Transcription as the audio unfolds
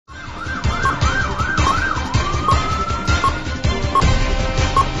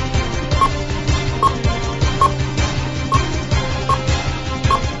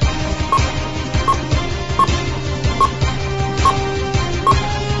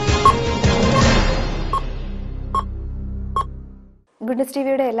Goodness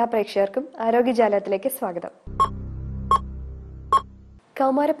ടിവിയുടെ എല്ലാ പ്രേക്ഷകർക്കും ആരോഗ്യ ജാലകത്തിലേക്ക് സ്വാഗതം.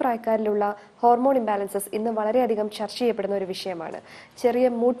 കൗമാരപ്രായക്കാരിലുള്ള ഹോർമോൺ ഇംബാലൻസസ് ഇന്ന് വളരെയധികം ചർച്ച ചെയ്യപ്പെടുന്ന ഒരു വിഷയമാണ്. ചെറിയ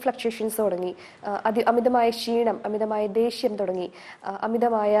മൂഡ് ഫ്ലക്ച്വേഷൻസ് തുടങ്ങി അമിതമായ ക്ഷീണം, അമിതമായ ദേഷ്യം തുടങ്ങി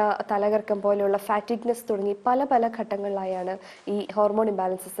അമിതമായ തലകറക്കം പോലെയുള്ള ഫാറ്റിഗ്നെസ് തുടങ്ങി പല പല ഘട്ടങ്ങളിലായാണ് ഈ ഹോർമോൺ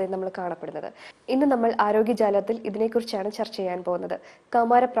ഇംബാലൻസസ് നമ്മൾ കാണപ്പെടുന്നത്. ഇന്ന് നമ്മൾ ആരോഗ്യ ജാലകത്തിൽ ഇതിനെക്കുറിച്ചാണ് ചർച്ച ചെയ്യാൻ പോകുന്നത്.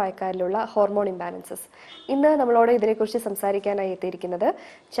 കൗമാരപ്രായക്കാരിലുള്ള ഹോർമോൺ ഇംബാലൻസസ്. ഇന്ന് നമ്മളോട് ഇതിനെക്കുറിച്ച് സംസാരിക്കാനായി എത്തിയിരിക്കുന്നത്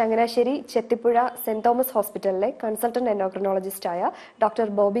ചങ്ങനാശ്ശേരി ചെത്തിപ്പുഴ സെന്റ് തോമസ് ഹോസ്പിറ്റലിലെ കൺസൾട്ടന്റ് എൻഡോക്രിനോളജിസ്റ്റ് ആയ ഡോക്ടർ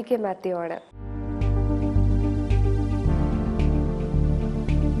ബോബി കെ മാത്യു ആണ്.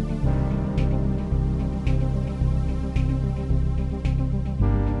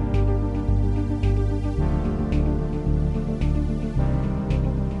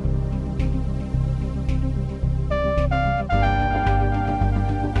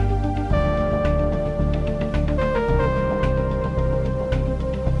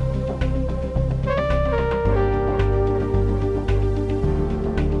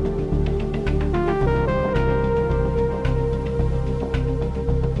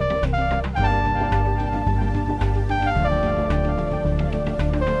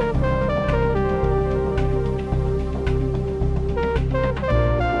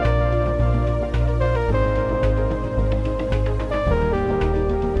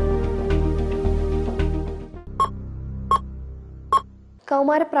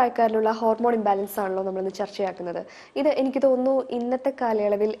 കൗമാരപ്രായക്കാരിലുള്ള ഹോർമോൺ ഇംബാലൻസ് ആണല്ലോ നമ്മളിന്ന് ചർച്ചയാക്കുന്നത്. ഇത് എനിക്ക് തോന്നുന്നു ഇന്നത്തെ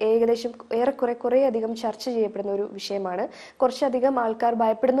കാലയളവിൽ ഏകദേശം കുറേയധികം ചർച്ച ചെയ്യപ്പെടുന്ന ഒരു വിഷയമാണ്. കുറച്ചധികം ആൾക്കാർ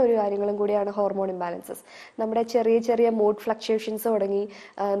ഭയപ്പെടുന്ന ഒരു കാര്യങ്ങളും കൂടിയാണ് ഹോർമോൺ ഇംബാലൻസസ്. നമ്മുടെ ചെറിയ ചെറിയ മൂഡ് ഫ്ലക്ച്വേഷൻസ് തുടങ്ങി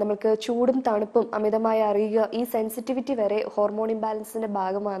നമുക്ക് ചൂടും തണുപ്പും അമിതമായി അറിയുക, ഈ സെൻസിറ്റിവിറ്റി വരെ ഹോർമോൺ ഇംബാലൻസിന്റെ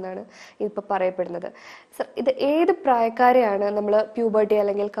ഭാഗമാണെന്നാണ് ഇപ്പോൾ പറയപ്പെടുന്നത്. സർ, ഇത് ഏത് പ്രായക്കാരെയാണ് നമ്മൾ പ്യൂബർട്ടി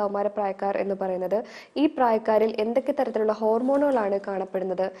അല്ലെങ്കിൽ കൗമാരപ്രായക്കാർ എന്ന് പറയുന്നത്? ഈ പ്രായക്കാരിൽ എന്തൊക്കെ തരത്തിലുള്ള ഹോർമോണുകളാണ് കാണപ്പെടുന്നത്?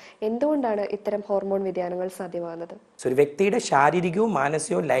 എന്തുകൊണ്ടാണ് ഇത്തരം ഹോർമോൺ വ്യതിയാനങ്ങൾ സാധ്യമാകുന്നത്? ഒരു വ്യക്തിയുടെ ശാരീരികവും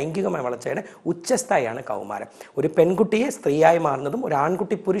മാനസികവും ലൈംഗികമായ വളർച്ചയുടെ ഉച്ചസ്ഥായിയാണ് കൗമാരം. ഒരു പെൺകുട്ടിയെ സ്ത്രീയായി മാറുന്നതും ഒരു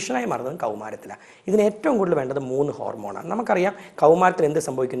ആൺകുട്ടി പുരുഷനായി മാറുന്നതും കൗമാരത്തിലാണ്. ഇതിന് ഏറ്റവും കൂടുതൽ വേണ്ടത് 3 ഹോർമോണാണ്. നമുക്കറിയാം കൗമാരത്തിൽ എന്ത്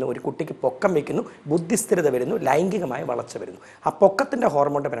സംഭവിക്കുന്നു? ഒരു കുട്ടിക്ക് പൊക്കം വയ്ക്കുന്നു, ബുദ്ധിസ്ഥിരത വരുന്നു, ലൈംഗികമായ വളർച്ച വരുന്നു. ആ പൊക്കത്തിന്റെ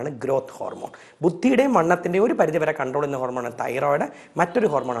ഹോർമോണിന്റെ പേരാണ് ഗ്രോത്ത് ഹോർമോൺ. ബുദ്ധിയുടെയും വണ്ണത്തിന്റെയും ഒരു പരിധിവരെ കൺട്രോൾ ചെയ്യുന്ന ഹോർമോണാണ് തൈറോയിഡ്. മറ്റൊരു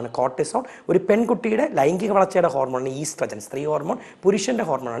ഹോർമോണാണ് കോർട്ടിസോൾ. ഒരു പെൺകുട്ടിയുടെ ലൈംഗിക വളർച്ചയുടെ ഹോർമോണാണ് ഈസ്ട്രജൻ, സ്ത്രീ ഹോർമോൺ. പുരുഷന്റെ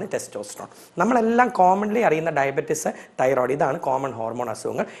ഹോർമോണാണ് ടെസ്റ്റോസ്റ്ററോൺ. നമ്മളെല്ലാം കോമൺലി അറിയുന്ന ഡയബറ്റിസ്, തൈറോയിഡ്, ഇതാണ് കോമൺ ഹോർമോൺ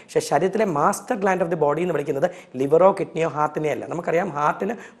അസുഖങ്ങൾ. പക്ഷേ ശരീരത്തിലെ master gland of the body എന്ന് വിളിക്കുന്നത് ലിവറോ കിഡ്നിയോ ഹാർട്ടിനെയോ അല്ല. നമുക്കറിയാം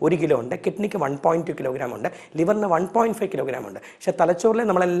ഹാർട്ടിന് 1 കിലോ ഉണ്ട്, കിഡ്നിക്ക് 1.2 കിലോഗ്രാം ഉണ്ട്, ലിവറിന് 1.5 കിലോഗ്രാം ഉണ്ട്. പക്ഷേ തലച്ചോറിൽ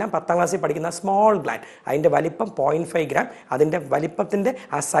നമ്മളെല്ലാം 10ാം ക്ലാസ്സിൽ പഠിക്കുന്ന സ്മോൾ ഗ്ലാൻഡ്, അതിൻ്റെ വലിപ്പം 0.5 ഗ്രാം. അതിൻ്റെ വലിപ്പത്തിൻ്റെ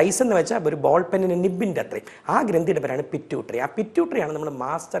ആ സൈസ് എന്ന് വെച്ചാൽ ഒരു ബോൾ പെന്നിന് നിബിൻ്റെ അത്രയും. ആ ഗ്രന്ഥിയുടെ പേരാണ് പിറ്റ്യൂട്ടറി. ആ പിറ്റ്യൂട്ടറിയാണ് നമ്മൾ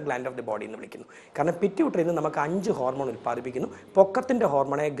master gland of the body എന്ന് വിളിക്കുന്നത്. കാരണം പിറ്റ്യൂട്ടറിയിൽ നിന്ന് നമുക്ക് 5 ഹോർമോൺ ഉൽപ്പാദിപ്പിക്കുന്നു. പൊക്കത്തിൻ്റെ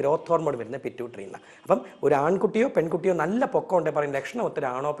ഹോർമോണായ ഗ്രോത്ത് ഹോർമോൺ വരുന്ന പിറ്റ്യൂട്ടറിയിൽ നിന്ന്. അപ്പം ഒരു ആൺകുട്ടിയോ പെൺകുട്ടിയോ നല്ല പൊക്കം ഉണ്ടെങ്കിൽ പറയും ലക്ഷണം ഒത്തിരി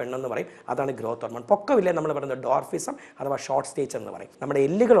ആണോ പെണ്ണെന്ന് പറയും, അതാണ് ഗ്രോത്ത് ഹോർമോൺ. പൊക്കമില്ലേ നമ്മൾ പറയുന്നത് ഡോർഫിസം അഥവാ ഷോർട്ട് സ്റ്റേച്ചർ എന്ന് പറയും. നമ്മുടെ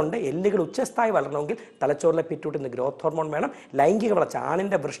എല്ലുകളുണ്ട്, എല്ലുകൾ ഉച്ചസ്ഥായി വളരണമെങ്കിൽ തലച്ചോറിലെ പിറ്റ്യൂട്ടറിൽ നിന്ന് ഗ്രോത്ത് ഹോർമോൺ വേണം. ലൈംഗിക വളർച്ച,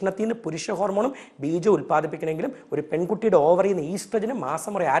 ആണിൻ്റെ വൃഷ്ണത്തിൽ നിന്ന് പുരുഷ ഹോർമോണും ബീജം ഉൽപ്പാദിപ്പിക്കണമെങ്കിലും ഒരു പെൺകുട്ടിയുടെ ഓവറിൽ നിന്ന് ഈസ്ട്രജനും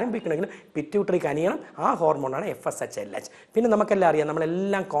മാസം വരെ ആരംഭിക്കണമെങ്കിലും പിറ്റ്യൂട്ടറിക്ക് അനിയണം. ആ ഹോർമോണാണ് FSH-LH. പിന്നെ നമുക്കെല്ലാം അറിയാം,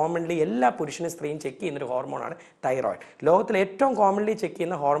 നമ്മളെല്ലാം കോമൺലി എല്ലാ പുരുഷനും സ്ത്രീയും ചെക്ക് ചെയ്യുന്നൊരു ഹോർമോണാണ് തൈറോയിഡ്. ലോകത്തിൽ ഏറ്റവും കോമൺലി ചെക്ക്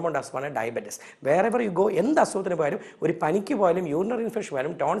ചെയ്യുന്ന ഹോർമോൺ അസുഖമാണ് ഡയബറ്റിസ്. വേറെ യു ഗോ, എന്ത് അസുഖത്തിന് പോയാലും, ഒരു പനിക്ക് പോയാലും, യൂറിനറി ഇൻഫെക്ഷൻ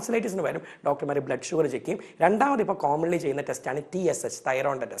പോയാലും, ടോൺസിലൈറ്റിസിന് പോയാലും ഡോക്ടർമാർ ബ്ലഡ് ഷുഗർ ചെക്ക് ചെയ്യും. രണ്ടാമത് ഇപ്പോൾ കോമൺലി ചെയ്യുന്ന ടെസ്റ്റാണ് TSH,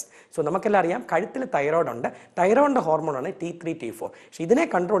 തൈറോയിഡിൻ്റെ ടെസ്റ്റ്. സോ നമുക്കെല്ലാം അറിയാം കഴുത്തിൽ തൈറോയിഡ് ഉണ്ട്. തൈറോയിഡിൻ്റെ ഹോർമോണാണ് T3, T4. പക്ഷേ ഇതിനെ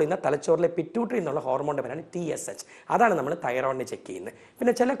കൺട്രോൾ ചെയ്യുന്ന തലച്ചോറിലെ പിറ്റ്യൂട്ടറി എന്നുള്ള ഹോർമോണിൻ്റെ പേരാണ് TSH. അതാണ് നമ്മൾ തൈറോയിഡിനെ ചെക്ക് ചെയ്യുന്നത്.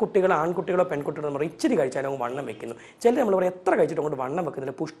 പിന്നെ ചില കുട്ടികൾ, ആൺകുട്ടികളോ പെൺകുട്ടികളോ നമ്മൾ ഇച്ചിരി കഴിച്ചാലും വണ്ണം വെക്കുന്നു. ചില നമ്മൾ പറയും എത്ര കഴിച്ചിട്ട് കൊണ്ട് വണ്ണം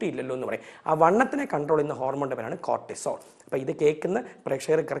വെക്കുന്നതിൽ പുഷ്ടിയില്ലല്ലോ എന്ന് പറയും. ആ വണ്ണത്തിനെ കൺട്രോൾ ചെയ്യുന്ന ഹോർമോണിൻ്റെ പേരാണ് കോർട്ടിസോൾ. അപ്പോൾ ഇത് കേൾക്കുന്ന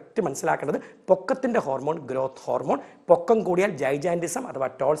പ്രേക്ഷകർ കറക്റ്റ് മനസ്സിലാക്കേണ്ടത്, പൊക്കത്തിൻ്റെ ഹോർമോൺ ഗ്രോത്ത് ഹോർമോൺ, പൊക്കം കൂടിയാൽ ജൈജാൻറ്റിസം അഥവാ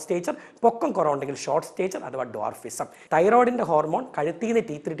ടോൾ സ്റ്റേച്ചർ, പൊക്കം കുറവുണ്ടെങ്കിൽ ഷോർട്ട് സ്റ്റേച്ചർ അഥവാ ഡ്വാർഫിസം. തൈറോയിഡിൻ്റെ ഹോർമോൺ കഴുത്തിൽ നിന്ന്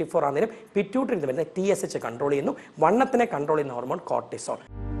T3, T4 ആണെങ്കിലും പിറ്റ്യൂട്ടറിയിൽ നിന്ന് വരുന്ന TSH കൺട്രോൾ ചെയ്യുന്നു. വണ്ണത്തിനെ കൺട്രോൾ ചെയ്യുന്ന ഹോർമോൺ കോർട്ടിസോൾ.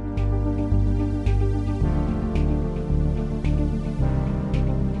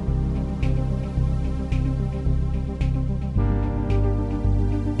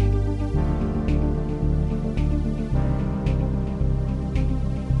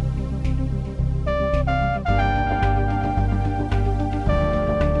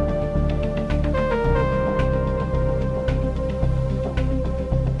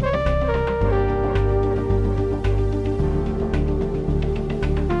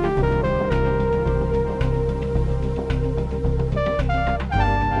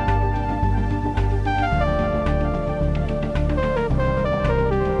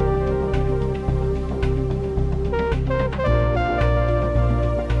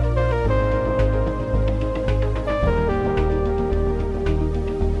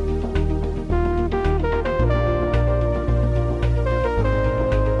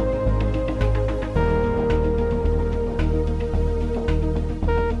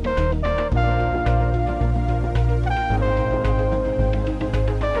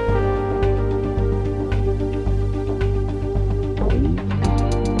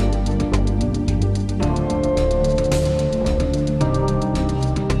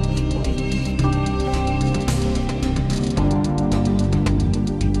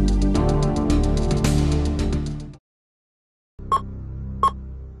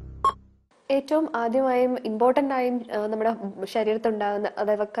 ഏറ്റവും ആദ്യമായും ഇമ്പോർട്ടൻ്റ് ആയും നമ്മുടെ ശരീരത്തുണ്ടാകുന്ന,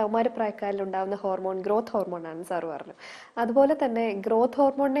 അതായത് കൗമാരപ്രായക്കാരിൽ ഉണ്ടാകുന്ന ഹോർമോൺ ഗ്രോത്ത് ഹോർമോണാണ് സാർ പറഞ്ഞു. അതുപോലെ തന്നെ ഗ്രോത്ത്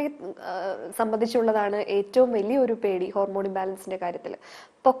ഹോർമോണിനെ സംബന്ധിച്ചുള്ളതാണ് ഏറ്റവും വലിയൊരു പേടി ഹോർമോൺ ഇംബാലൻസിന്റെ കാര്യത്തിൽ.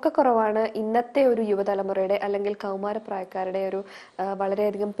 പൊക്കക്കുറവാണ് ഇന്നത്തെ ഒരു യുവതലമുറയുടെ അല്ലെങ്കിൽ കൗമാരപ്രായക്കാരുടെ ഒരു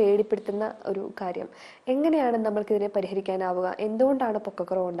വളരെയധികം പേടിപ്പെടുത്തുന്ന ഒരു കാര്യം. എങ്ങനെയാണ് നമ്മൾക്കിതിനെ പരിഹരിക്കാനാവുക? എന്തുകൊണ്ടാണ്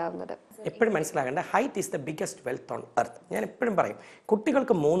പൊക്കക്കുറവ് ഉണ്ടാകുന്നത്? എപ്പോഴും മനസ്സിലാക്കേണ്ട, height is the biggest wealth on earth. ഞാൻ എപ്പോഴും പറയും,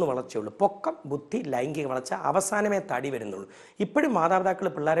 കുട്ടികൾക്ക് 3 വളർച്ചയുള്ളൂ: പൊക്കം, ബുദ്ധി, ലൈംഗിക വളർച്ച. അവസാനമേ തടി വരുന്നുള്ളൂ. ഇപ്പോഴും മാതാപിതാക്കൾ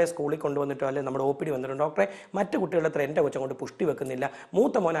പിള്ളേരെ സ്കൂളിൽ കൊണ്ടുവന്നിട്ടോ അല്ലെങ്കിൽ നമ്മുടെ OPD വന്നിട്ടുണ്ടോ, ഡോക്ടറെ മറ്റു കുട്ടികളുടെ അത്ര എൻ്റെ കൊച്ചം കൊണ്ട് പുഷ്ടി വെക്കുന്നില്ല,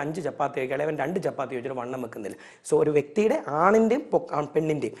 മൂത്ത മോൻ 5 ചപ്പാത്തി കഴിക്കുക, ഇളവൻ 2 ചപ്പാത്തി കഴിച്ചിട്ട് വണ്ണം വെക്കുന്നില്ല. സോ ഒരു വ്യക്തിയുടെ ആണിൻ്റെയും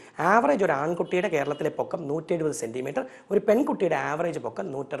പെണ്ണിൻ്റെയും ആവറേജ്, ഒരു ആൺകുട്ടിയുടെ കേരളത്തിലെ പൊക്കം 170 സെൻറ്റിമീറ്റർ, ഒരു പെൺകുട്ടിയുടെ ആവറേജ് പൊക്കം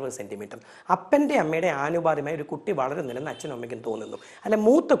 160 സെൻറ്റിമീറ്റർ. അപ്പൻ്റെ അമ്മയുടെ ആനുപാതികമായി ഒരു കുട്ടി വളരുന്നില്ലെന്ന് അച്ഛനും അമ്മയ്ക്കും തോന്നുന്നു. അല്ല,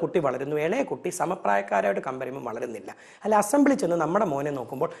 മൂത്ത കുട്ടി വളരുന്നു, ഇളയ കുട്ടി സമപ്രായക്കാരായിട്ട് കമ്പയർ ചെയ്യുമ്പോൾ വളരുന്നില്ല. അല്ല, അസംബ്ലി ചെന്ന് നമ്മുടെ മോനെ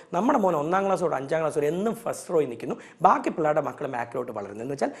നോക്കുമ്പോൾ നമ്മുടെ മോൻ 1ാം ക്ലാസ് തൊട്ട് 5ാം ക്ലാസ് വരെ എന്നും ഫസ്റ്റ് റോയിൽ നിൽക്കുന്നു, ബാക്കി പിള്ളേരുടെ മക്കൾ ബാക്കിലോട്ട് വളരുന്നു.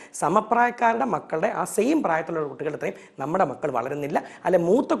 എന്ന് വെച്ചാൽ സമപ്രായക്കാരുടെ മക്കളുടെ ആ സെയിം പ്രായത്തിലുള്ള കുട്ടികളുടെ അത്രയും നമ്മുടെ മക്കൾ വളരുന്നില്ല. അല്ലെ,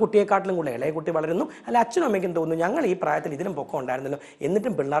 മൂത്ത കുട്ടിയെക്കാട്ടിലും കൂടെ ഇളയ കുട്ടി വളരുന്നു. അല്ല, അച്ഛനും അമ്മയ്ക്കും തോന്നുന്നു ഞങ്ങൾ ഈ പ്രായത്തിൽ ഇതിലും പൊക്കം ഉണ്ടായിരുന്നല്ലോ,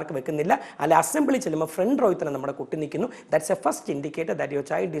 എന്നിട്ടും പിള്ളേർക്ക് വെക്കുന്നില്ല. അല്ല, അസംബ്ലി ചെല്ലുമ്പോൾ ഫ്രണ്ട് റോയിൽ തന്നെ നമ്മുടെ കുട്ടി നിൽക്കുന്നു. That's A first indicator that your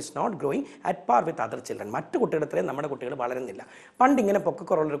child is not growing at par with other children. മറ്റു കുട്ടികളുടെ അത്രയും നമ്മുടെ കുട്ടികൾ വളരുന്നില്ല. പണ്ട് ഇങ്ങനെ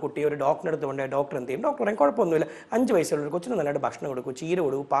പൊക്കക്കുറവുള്ളൊരു കുട്ടി ഒരു ഡോക്ടറെ അടുത്ത് കൊണ്ട് ഡോക്ടർ എന്ത് ചെയ്യും? ഡോക്ടർ പറയും കുഴപ്പമൊന്നുമില്ല, 5 വയസ്സുള്ള ഒരു കൊച്ചിന് നല്ലതായിട്ട് ഭക്ഷണം കൊടുക്കും, ചീര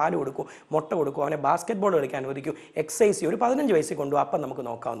കൊടുക്കും, പാല് കൊടുക്കും, മുട്ട കൊടുക്കും, അവനെ ബാസ്കറ്റ് ബോൾ കളിക്കാൻ അനുവദിക്കും, എക്സസൈസ് ചെയ്യും, ഒരു 15 വയസ്സിൽ കൊണ്ടുപോകും, അപ്പം നമുക്ക്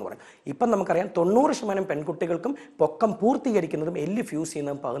നോക്കാമെന്ന് പറയും. ഇപ്പം നമുക്കറിയാം 90% പെൺകുട്ടികൾക്കും പൊക്കം പൂർത്തീകരിക്കുന്നതും എല്ല് ഫ്യൂസ്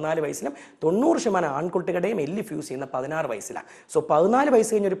ചെയ്യുന്നതും 14 വയസ്സിലും 90% ആൺകുട്ടികളുടെയും എല്ല് ഫ്യൂസ് ചെയ്യുന്ന 16 വയസ്സിലാണ്. സോ 14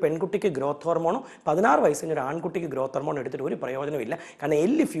 വയസ്സ് കഴിഞ്ഞൊരു പെൺകുട്ടിക്ക് ഗ്രോത്ത് ഹോർമോണോ 16 വയസ്സ് കഴിഞ്ഞൊരു ആൺകുട്ടിക്ക് ഗ്രോത്ത് ഹോർമോൺ എടുത്തിട്ട് ഒരു പ്രയോജനമില്ല. കാരണം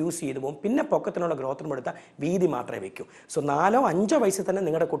എല്ല് ഫ്യൂസ് ചെയ്തു പോകും. പിന്നെ പൊക്കത്തിനുള്ള ഗ്രോത്ത് ഹോർമോൺ എടുത്താൽ വീതി മാത്രമേ വെക്കൂ. സോ 4 or 5 വയസ്സിൽ തന്നെ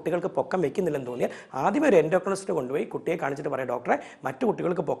നിങ്ങളുടെ കുട്ടികൾക്ക് പൊക്കം വെക്കുന്നില്ലെന്ന് തോന്നിയാൽ ആദ്യമേ ഒരു എൻഡോക്രിനോളജിസ്റ്റ് കൊണ്ടുപോയി കുട്ടിയെ കാണിച്ചിട്ട് പറയാം, ഡോക്ടറെ മറ്റു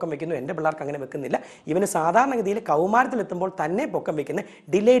കുട്ടികൾക്ക് പൊക്കം വെക്കുന്നു, എൻ്റെ പിള്ളേർക്ക് അങ്ങനെ വെക്കുന്നില്ല. ഇവന് സാധാരണഗതിയിൽ കൗമാരത്തിലെത്തുമ്പോൾ തന്നെ പൊക്കം വെക്കുന്ന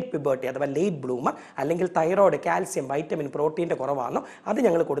ഡിലേഡ് പ്യൂബർട്ടി അഥവാ ലേറ്റ് ബ്ലൂമർ, അല്ലെങ്കിൽ തൈറോയ്ഡ്, കാൽസ്യം, വൈറ്റമിൻ, പ്രോട്ടീൻ്റെ കുറവാണോ അത്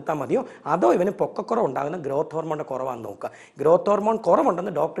ഞങ്ങൾ കൊടുത്താൽ മതിയോ, അതോ ഇവന് പൊക്കക്കുറവ് ഉണ്ടാകുന്ന ഗ്രോത്ത് ഹോർമോണിൻ്റെ കുറവാണെന്ന് നോക്കുക. ഗ്രോത്ത് ഹോർമോൺ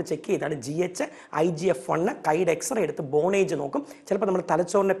കുറവുണ്ടെന്ന് ഡോക്ടർ ചെക്ക് ചെയ്താണ് GH, IGF-1 കൈയുടെ എക്സ്റേ എടുത്ത് ബോണേജ് നോക്കും. ചിലപ്പോൾ നമ്മൾ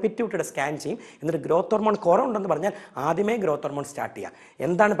തലച്ചോറിനെ പിറ്റ്യൂട്ടറിയുടെ സ്കാൻ ചെയ്യും. എന്നിട്ട് ഗ്രോത്ത് ഹോർമോൺ കുറവുണ്ടെന്ന് പറഞ്ഞാൽ ആദ്യമേ ഗ്രോത്ത് ഹോർമോൺ സ്റ്റാർട്ട് ചെയ്യാം.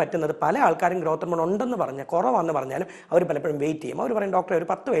 എന്താണ് പറ്റുന്നത്? പല ആൾക്കാരും ഗ്രോത്ത് ഹോർമോൺ ഉണ്ടെന്ന് പറഞ്ഞാൽ കുറവാണെന്ന് പറഞ്ഞാലും അവർ പലപ്പോഴും വെയിറ്റ് ചെയ്യും. അവർ പറയും ഡോക്ടറെ ഒരു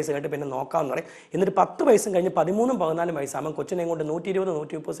 10 വയസ്സ് കഴിഞ്ഞിട്ട് പിന്നെ നോക്കാമെന്ന് പറയും. എന്നിട്ട് 10 വയസ്സും കഴിഞ്ഞ് 13, 14 വയസ്സാകുമ്പോൾ കൊച്ചിനെ കൊണ്ട് 120,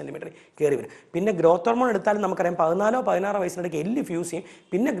 130 സെൻറ്റിമീറ്റർ കയറി വരും. പിന്നെ ഗ്രോത്ത് ഹോർമോൺ എടുത്താലും നമുക്കറിയാം 14 or 16 വയസ്സിനിടയ്ക്ക് എല്ല് ഫ്യൂസ് ചെയ്യും.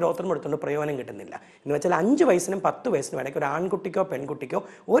 പിന്നെ ഗ്രോത്ത് ഹോർമോൺ എടുത്തുകൊണ്ട് പ്രയോജനം കിട്ടുന്നില്ല. എന്ന് വെച്ചാൽ 5 വയസ്സിനും 10 വയസ്സിനും ഇടയ്ക്ക് ഒരു ആൺകുട്ടിക്കോ പെൺകുട്ടിക്കോ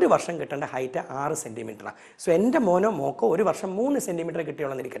ഒരു വർഷം കിട്ടേണ്ട ഹൈറ്റ് 6 സെൻറ്റിമീറ്ററാണ്. സോ എൻ്റെ മോനോ മോക്കോ ഒരു വർഷം 3 സെൻറ്റിമീറ്റർ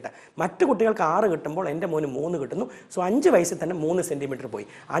കിട്ടിയോളന്നിരിക്കട്ടെ. മറ്റു കുട്ടികൾക്ക് 6 കിട്ടുമ്പോൾ എൻ്റെ മോന് 3 കിട്ടുന്നു. സോ 5 വയസ്സിൽ തന്നെ 3 സെൻറ്റിമീറ്റർ പോയി.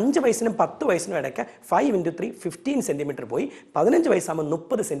 5 വയസ്സിനും 10 വയസ്സിനും ഇടയ്ക്ക് 5 × 3 15 സെൻറ്റിമീറ്റർ പോയി. 15 വയസ്സാകുമ്പോൾ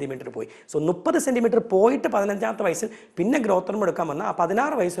 30 സെൻറ്റിമീറ്റർ പോയി. സോ 30 സെൻറ്റിമീറ്റർ പോയിട്ട് 15ാമത്തെ വയസ്സിൽ പിന്നെ ഗ്രോത്ത് ഹോർമോൺ എടുക്കാൻ വന്നാൽ ആ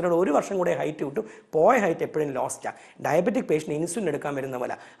 16 വയസ്സിലൂടെ ഒരു വർഷം കൂടെ ഹൈറ്റ് കിട്ടും. പോയ ഹൈറ്റ് എപ്പോഴും ലോസ്റ്റാണ്. ഡയബറ്റിക് പേഷ്യൻ്റ് ഇൻസുലിൻ എടുക്കാൻ വരുന്ന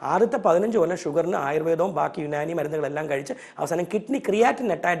പോലെ ആദ്യത്തെ 15 കൊല്ലം ഷുഗറിന് ആയുർവേദവും ബാക്കി യുനാനി മരുന്നുകളെല്ലാം കഴിച്ച് അവസാനം കിഡ്നി ക്രിയാറ്റിൻ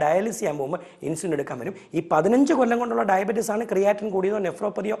നെറ്റായി ഡയാലിസിസ് ചെയ്യാൻ പോകുമ്പോൾ ഇൻസുലിൻ എടുക്കാൻ വരും. ഈ 15 കൊല്ലം കൊണ്ടുള്ള ഡയബറ്റീസ് ആണ് ക്രിയാറ്റിൻ കൂടിയതോ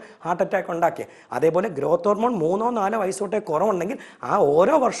നെഫ്രോപ്പതിയോ ഹാർട്ട് അറ്റാക്ക് ഉണ്ടാക്കിയത്. അതേപോലെ ഗ്രോത്ത് ഹോർമോൺ 3 or 4 വയസ്സോട്ടെ കുറവുണ്ടെങ്കിൽ ആ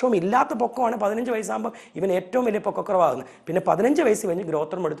ഓരോ വർഷവും ഇല്ലാത്ത പൊക്കമാണ് 15 വയസ്സാകുമ്പോൾ ഇവൻ ഏറ്റവും വലിയ പൊക്കക്കുറവാകുന്നത്. പിന്നെ 15 വയസ്സ് കഴിഞ്ഞ്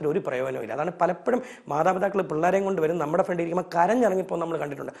ഗ്രോത്ത് ഹോർമോൺ എടുത്തിട്ട് ഒരു പ്രയോജനമില്ല. അതാണ് പലപ്പോഴും മാതാപിതാക്കൾ പിള്ളേരെയും കൊണ്ട് വരും. നമ്മുടെ ഫ്രണ്ട് ഇരിക്കുമ്പോൾ കരഞ്ഞിറങ്ങിപ്പോൾ നമ്മൾ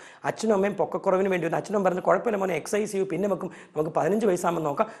കണ്ടിട്ടുണ്ട്. അച്ഛനും അമ്മയും പൊക്കക്കുറവിന് വേണ്ടി വരും. അച്ഛനും പറഞ്ഞ് കുഴപ്പമില്ല മോനെ, എക്സസൈസ് ചെയ്യും, പിന്നെ വെക്കും, നമുക്ക് 15 വയസ്സാകുമ്പോൾ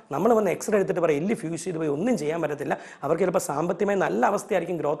നോക്കാം. നമ്മൾ വന്ന് എക്സ്റേ എടുത്തിട്ട് പറയും എല്ല് ഫ്യൂസ് ചെയ്ത് പോയി, ഒന്നും ചെയ്യാൻ പറ്റത്തില്ല. അവർക്ക് ചിലപ്പോൾ സാമ്പത്തികമായി നല്ല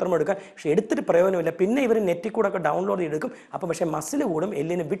അവസ്ഥയായിരിക്കും ഗ്രോത്ത് ഹോർമോൺ എടുക്കാൻ, പക്ഷേ എടുത്തിട്ട് പ്രയോജനമില്ല. പിന്നെ ഇവർ നെറ്റിൽ കൂടെ ഒക്കെ ഡൗൺലോഡ് ചെയ്തെടുക്കും. അപ്പോൾ പക്ഷേ മസിൽ കൂടും,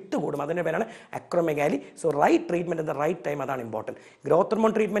 എല്ലിന് വിട്ട് കൂടും. അതിൻ്റെ പേരാണ് acromegaly. So right treatment at the right time, അതാണ് ഇമ്പോർട്ടൻറ്റ്. ഗ്രോത്ത്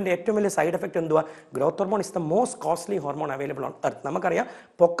ഹോർമോൺ ട്രീറ്റ്മെൻറ്റ് ഏറ്റവും വലിയ സൈഡ് എഫക്റ്റ് എന്തുവാ? Growth hormone is the most costly hormone available on earth. നമുക്കറിയാം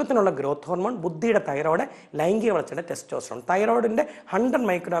പൊക്കത്തിനുള്ള ഗ്രോത്ത് ഹോർമോൺ, ബുദ്ധിയുടെ തൈറോയ്ഡ്, ലൈംഗിക വളർച്ചയുടെ ടെസ്റ്റോസ്റ്ററോൺ. തൈറോയിഡിൻ്റെ 100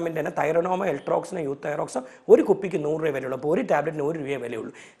 മൈക്രോമിൻ്റെ തന്നെ തൈറോനോമോ, എൽട്രോക്സിനോ, യൂത്തൈറോക്സോ ഒരു കുപ്പിക്ക് 100 രൂപ വിലയുള്ളൂ. അപ്പോൾ ഒരു ടാബ്ലറ്റിന് 1 രൂപ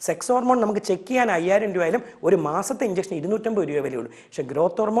വിലയുള്ളൂ. സെക്സ് ഹോർമോൺ നമുക്ക് ചെക്ക് ചെയ്യാൻ 5000 രൂപയായാലും ഒരു മാസത്തെ ഇഞ്ചക്ഷൻ 250 രൂപ വിലയുള്ളൂ. പക്ഷേ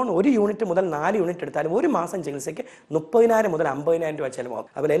ഗ്രോത്ത് ഹോർമോൺ 1 യൂണിറ്റ് മുതൽ 4 യൂണിറ്റ് എടുത്താലും ഒരു മാസം ചികിത്സയ്ക്ക് 30,000 മുതൽ 50,000 രൂപ ചിലവാകും.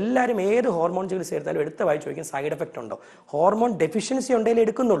 അതുപോലെ എല്ലാവരും ഏത് ഹോർമോൺ ചികിത്സ എടുത്താലും എടുത്ത വായി ചോദിക്കും സൈഡ് എഫക്റ്റ് ഉണ്ടോ. ഹോർമോൺ ഡെഫിഷ്യൻസി ഉണ്ടെങ്കിൽ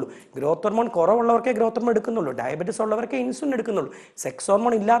എടുക്കുന്നുള്ളൂ. ഗ്രോത്ത് ഹോർമോൺ കുറവുള്ളവർക്കേ ഗ്രോത്ത് ഹോർമോൺ എടുക്കുന്നുള്ളൂ. ഡയബറ്റീസ് ഉള്ളവർക്കേ ഇൻസുലിൻ എടുക്കുന്നുള്ളൂ. സെക്സ്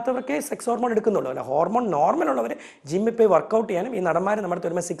ഹോർമോൺ ഇല്ലാത്തവർക്കേ സെക്സ് ഹോർമോൺ എടുക്കുന്നുള്ളൂ. അല്ല, ഹോർമോൺ നോർമൽ ഉള്ളവർ ജിമ്മിൽ പോയി വർക്കൗട്ട് ചെയ്യാനും ഈ നടന്മാർ നമ്മുടെ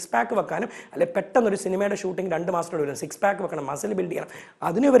വരുമ്പോൾ 6 പാക്ക് വെക്കാനും, അല്ലെങ്കിൽ പെട്ടെന്നൊരു സിനിമയുടെ ഷൂട്ടിംഗ് 2 മാസത്തോടെ വരും 6 പാക്ക് വെക്കണം, മസിൽ ബിൽഡ് ചെയ്യണം,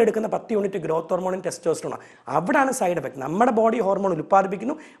 അതിന് ഇവരെടുക്കുന്ന 10 യൂണിറ്റ് ഗ്രോത്ത് ഹോർമോണും ടെസ്റ്റോസ്റ്ററോണാണ്. അവിടെയാണ് സൈഡ് എഫക്ട്. നമ്മുടെ ബോഡി ഹോർമോൺ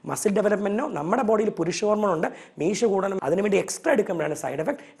ഉൽപ്പാദിപ്പിക്കുന്നു, മസിൽ ഡെവലപ്മെന്റിനോ നമ്മുടെ ബോഡിയിൽ പുരുഷ ഹോർമോൺ ഉണ്ട്, മീശ കൂടണം, അതിനുവേണ്ടി extra എടുക്കുമ്പോഴാണ് side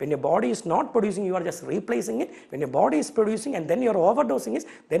effect. When your body is not producing, you are just replacing it. When your body is producing and then your ഓവർഡോസിങ് case,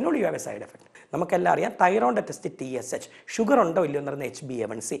 then only you have a side effect. നമുക്കെല്ലാം അറിയാം തൈറോയിഡിൻ്റെ test TSH, sugar ഉണ്ടോ ഇല്ലയോ എന്ന് പറയുന്ന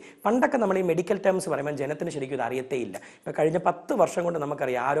HbA1c. പണ്ടൊക്കെ നമ്മൾ ഈ മെഡിക്കൽ ടേംസ് പറയുമ്പോൾ ജനത്തിന് ശരിക്കും ഇത് അറിയത്തേ ഇല്ല. ഇപ്പോൾ കഴിഞ്ഞ 10 വർഷം കൊണ്ട്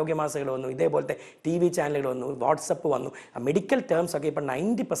നമുക്കറിയാം ആരോഗ്യമാസികൾ വന്നു, ഇതേപോലത്തെ TV ചാനലുകൾ വന്നു, വാട്സപ്പ് വന്നു. ആ മെഡിക്കൽ ടേംസ് ഒക്കെ ഇപ്പോൾ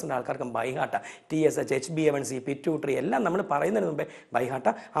 90% ആൾക്കാർക്കും ബൈഹാർട്ടാണ്. TSH, HbA1c, പിറ്റ്യൂട്ടറി എല്ലാം നമ്മൾ പറയുന്നതിന് മുമ്പേ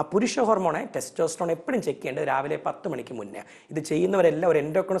ബൈഹാർട്ടാണ്. ആ പുരുഷ ഹോർമോണായ ടെസ്റ്റോസ്റ്ററോൺ എപ്പോഴും ചെക്ക് ചെയ്യേണ്ടത് രാവിലെ 10 മണിക്ക് മുന്നേ. ഇത് ചെയ്യുന്നവരെല്ലാം ഒരു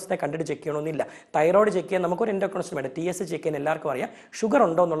എൻഡോക്രിനോളജിസ്റ്റിനെ കണ്ടിട്ട് ചെക്ക് ചെയ്യണമെന്നില്ല. തൈറോയിഡ് ചെക്ക് ചെയ്യാൻ നമുക്കൊരു എൻഡോക്രിനോളജിസ്റ്റ് വേണ്ട. TSH ചെക്ക് ചെയ്യാൻ എല്ലാവർക്കും അറിയാം. ഷുഗർ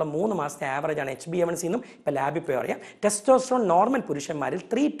ഉണ്ടോ എന്നുള്ള 3 മാസത്തെ ആവറേജ് ആണ് HbA1c എന്നും ഇപ്പോൾ ലാബിൽ പോയി അറിയാം. ടെസ്റ്റോസ്റ്ററോൺ നോർമൽ പുരുഷന്മാരിൽ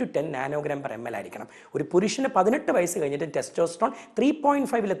 3 to 10 നാനോഗ്രാം പെർ ml ആയിരിക്കണം. ഒരു പുരുഷന് 18 വയസ്സ് കഴിഞ്ഞിട്ട് ടെസ്റ്റോസ്റ്ററോൺ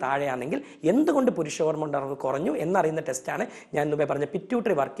 3.5 താഴെയാണെങ്കിൽ എന്തുകൊണ്ട് പുരുഷ ഹോർമോൺ അളവ് കുറഞ്ഞു എന്നറിയുന്ന ടെസ്റ്റാണ് ഞാൻ മുമ്പേ പറഞ്ഞ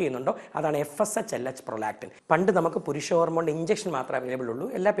പിറ്റ്യൂട്ടറി വർക്ക് ചെയ്യുന്നുണ്ടോ അതാണ് FSH-LH പ്രൊലാക്റ്റിൻ. പണ്ട് നമുക്ക് പുരുഷ ഹോർമോണിൻ്റെ ഇഞ്ചക്ഷൻ മാത്രമേ അവൈലബിൾ ഉള്ളൂ.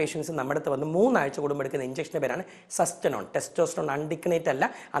 എല്ലാ പേഷ്യൻസും നമ്മുടെ അടുത്ത് വന്ന് 3 ആഴ്ച കൂടുമ്പോൾ എടുക്കുന്ന ഇഞ്ചക്ഷൻ്റെ പേരാണ് സസ്റ്റനോൺ. ടെസ്റ്റോസ്റ്ററോൺ അൺഡിക്കണേറ്റ് അല്ല,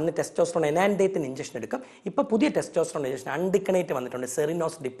 അന്ന് ടെസ്റ്റോസ്റ്ററോൺ എനാൻഡേറ്റിന് ഇഞ്ചക്ഷൻ എടുക്കും. ഇപ്പോൾ പുതിയ ടെസ്റ്റോസ്റ്ററോൺ ഇഞ്ചക്ഷൻ അൺഡിക്കണേറ്റ് വന്നിട്ടുണ്ട്,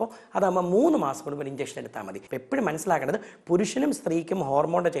 സെറിനോസ് ഡിപ്പോ. അതാകുമ്പോൾ 3 മാസം കൂടുമ്പോൾ ഇഞ്ചക്ഷൻ എടുത്താൽ മതി. ഇപ്പോൾ എപ്പോഴും മനസ്സിലാക്കേണ്ടത് പുരുഷനും സ്ത്രീക്കും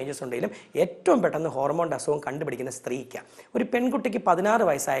ഹോർമോണിൻ്റെ ചേഞ്ചസ് ഉണ്ടെങ്കിലും ഏറ്റവും പെട്ടെന്ന് ഹോർമോണിൻ്റെ അസുഖം കണ്ടുപിടിക്കുന്ന സ്ത്രീക്കാണ്. ഒരു പെൺകുട്ടിക്ക് 16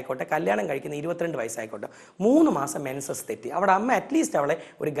 വയസ്സായിക്കോട്ടെ, കല്യാണം കഴിക്കുന്ന 22 വയസ്സായിക്കോട്ടെ, 3 മാസം മെൻസസ് തെറ്റി. അവിടെ അമ്മ അറ്റ്ലീസ്റ്റ് അവളെ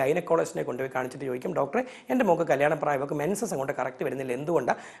ഒരു ഗൈനക്കോളജിസ്റ്റിനെ കൊണ്ടുപോയി കാണിച്ചിട്ട് ചോദിക്കും, ഡോക്ടറെ എൻ്റെ മോൾക്ക് കല്യാണ പ്രായമൊക്കെ മെൻസസ് അങ്ങോട്ട് കറക്റ്റ് വരുന്നില്ല,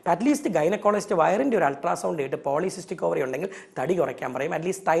 എന്തുകൊണ്ടാണ്? അറ്റ്ലീസ്റ്റ് ഗൈനക്കോളജിസ്റ്റ് വയറിൻ്റെ ഒരു അൾട്രാസൗണ്ട് ചെയ്തിട്ട് പോളിസിസ്റ്റിക് ഓവറി ഉണ്ടെങ്കിൽ തടി കുറയ്ക്കാൻ പറയും.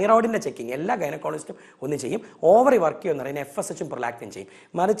 അറ്റ്ലീസ്റ്റ് തൈറോയിഡിൻ്റെ ചെക്കിങ് എല്ലാ ഗൈനക്കോളജിസ്റ്റും ഒന്ന് ചെയ്യും. ഓവറി വർക്ക് ചെയ്യുമെന്ന് പറയുന്നത് FSH പ്രൊലാക്റ്റിൻ ചെയ്യും.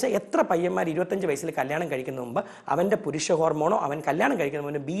 മറിച്ച് എത്ര പയ്യന്മാർ 25 വയസ്സിൽ കല്യാണം കഴിക്കുന്ന മുമ്പ് അവൻ്റെ പുരുഷ ഹോർമോണോ അവൻ കല്യാണം കഴിക്കുന്ന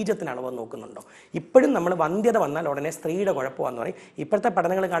മുമ്പ് ബീജത്തിന് അളവ് നോക്കുന്നുണ്ടോ? ഇപ്പോഴും നമ്മൾ വന്ധ്യത വന്നാൽ ഉടനെ സ്ത്രീയുടെ കുഴപ്പമാണെന്ന് പറയും. ഇപ്പോഴത്തെ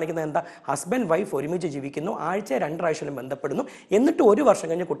പഠനങ്ങൾ കാണിക്കുന്നത് എന്താ? ഹസ്ബൻഡ് വൈഫ് ഒരുമിച്ച് ജീവിക്കുന്നു, ആഴ്ച 2 പ്രാവശ്യം ബന്ധപ്പെടുന്നു, എന്നിട്ട് 1 വർഷം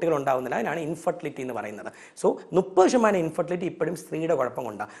കഴിഞ്ഞ് കുട്ടികൾ ഉണ്ടാവുന്നില്ല. അതിനാണ് ഇൻഫെർട്ടിലിറ്റി എന്ന് പറയുന്നത്. സോ 30% ഇൻഫെർട്ടിലിറ്റി ഇപ്പോഴും സ്ത്രീയുടെ കുഴപ്പം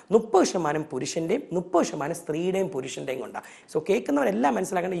കൊണ്ടാണ്. 30% പുരുഷൻ്റെയും 30% സ്ത്രീയുടെയും പുരുഷൻ്റെയും കൊണ്ടാണ്. സോ കേൾക്കുന്നവരെല്ലാം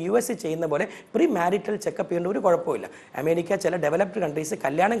മനസ്സിലാക്കേണ്ട US ചെയ്യുന്ന പോലെ പ്രീ മാരിറ്റൽ ചെക്കപ്പ് ചെയ്യേണ്ട ഒരു കുഴപ്പമില്ല. അമേരിക്ക ചില ഡെവലപ്ഡ് കൺട്രീസ്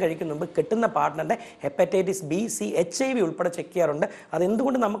കല്യാണം കഴിക്കുന്ന മുമ്പ് കിട്ടുന്ന പാർട്ട്ണറിൻ്റെ ഹെപ്പറ്റൈറ്റിസ് B, C, HIV ഉൾപ്പെടെ ചെക്ക് ചെയ്യാറുണ്ട്.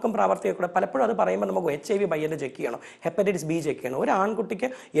 അതെന്തുകൊണ്ട് നമുക്കും പ്രാവർത്തികക്കൂടെ? പലപ്പോഴും അത് പറയുമ്പോൾ നമുക്ക് HIV പയ്യൻ്റെ ചെക്ക് ചെയ്യണം, ഹെപ്പറ്റൈറ്റിസ് B ചെക്ക് ചെയ്യണം. ഒരു ആൺകുട്ടിക്ക്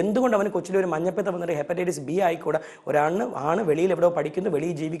എന്തുകൊണ്ട് അവന് കൊച്ചിലെ ഒരു മഞ്ഞപ്പിത്തം വന്നിട്ട് ഹെപ്പറ്റൈറ്റിസ് B ആയിക്കൂടെ? ആണ് വെളിയിൽ എവിടെയോ പഠിക്കുന്നു,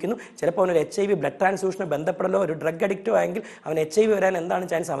 വെളിയിൽ ജീവിക്കുന്നു, ചിലപ്പോൾ അവനൊരു HIV ബ്ലഡ് ട്രാൻസ്ഫ്യൂഷന് ബന്ധപ്പെടലോ ഒരു ഡ്രഗ് അഡിക്റ്റോ ആയെങ്കിൽ അവൻ HIV വരാൻ എന്താണ്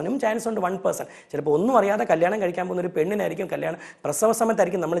ചാൻസ്? അവനും ചാൻസ് ഉണ്ട് 1%. ചിലപ്പോൾ ഒന്നും അറിയാതെ കല്യാണം കഴിക്കാൻ പോകുന്ന ഒരു പെണ്ണിനായിരിക്കും കല്യാണം പ്രസവ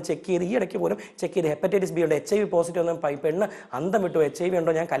സമയത്തായിരിക്കും നമ്മൾ ചെക്ക് ചെയ്ത്, ഈ ഇടയ്ക്ക് പോലും ചെക്ക് ചെയ്ത് ഹെപ്പറ്റൈറ്റിസ് B ഉണ്ട്, HIV പോസിറ്റീവ് ഒന്നും പെണ്ണ് അന്തം വിട്ടു, HIV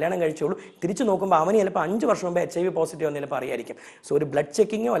ഉണ്ടോ, ഞാൻ കല്യാണം കഴിച്ചോളൂ. തിരിച്ചു നോക്കുമ്പോൾ അവന് ചിലപ്പോൾ 5 വർഷം മുമ്പ് HIV പോസിറ്റീവ് എന്ന് ചിലപ്പോൾ അറിയായിരിക്കും. സോ ഒരു ബ്ലഡ്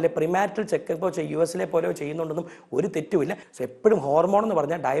ചെക്കിങ്ങോ അല്ലെങ്കിൽ പ്രിമാരിറ്റൽ ചെക്കപ്പോ US പോലെയോ ചെയ്യുന്നുണ്ടെന്നും ഒരു തെറ്റുമില്ല. സോ എപ്പോഴും ഹോർമോൺ എന്ന്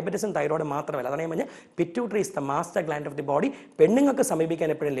പറഞ്ഞാൽ ഡയബറ്റീസും തൈറോയിഡ് മാത്രമല്ല. അതാണ് ഞാൻ പറഞ്ഞാൽ pituitary is the master gland of the body. പെണ്ണുങ്ങൾക്ക് സമീപിക്കാൻ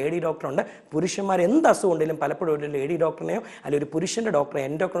എപ്പോഴും ലേഡി ഡോക്ടറുണ്ട്. പുരുഷന്മാർ എന്ത് അസുഖം ഉണ്ടെങ്കിലും പലപ്പോഴും ഒരു ലേഡി ഡോക്ടറിനെയോ അല്ലെങ്കിൽ ഒരു പുരുഷൻ്റെ ഡോക്ടറെ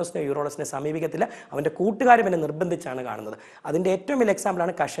എൻഡോക്രിനോളജിസ്റ്റിനെയോ യൂറോളജിസ്റ്റിനെ സമീപിക്കത്തില്ല. അവൻ്റെ കൂട്ടുകാരും എന്നെ നിർബന്ധിച്ചാണ് കാണുന്നത്. അതിൻ്റെ ഏറ്റവും വലിയ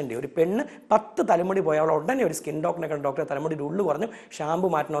എക്സാമ്പിളാണ് കഷണ്ടി. ഒരു പെണ്ണ് 10 തലമുടി പോയാൽ അവൾ ഉടനെ ഒരു സ്കിൻ ഡോക്ടറിനെ കണ്ട് ഡോക്ടറെ തലമുടിയുടെ ഉള്ളു കുറഞ്ഞു, shampoo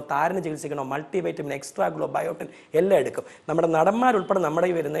മാറ്റണോ, താരന് ചികിത്സിക്കണോ, multivitamin, extra glow, biotin എല്ലാം എടുക്കും. നമ്മുടെ നടന്മാരുൾപ്പെടെ നമ്മുടെ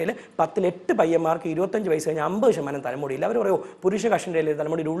ഈ വരുന്നതിൽ 10 8 പയ്യന്മാർക്ക് 25 വയസ്സ് കഴിഞ്ഞ് 50% തലമുടിയില്ല. അവർ പറയുമോ പുരുഷ കഷണ്ടിയിൽ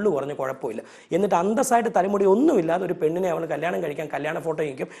തലമുടിയുടെ ഉള്ളു കുറഞ്ഞ് കുഴപ്പമില്ല. എന്നിട്ട് അന്തസ്സായിട്ട് തലമുടി ഒന്നുമില്ലാതെ ഒരു പെണ്ണിനെ അവൾ കല്യാണം കഴിക്കാൻ കല്യാണ ഫോട്ടോ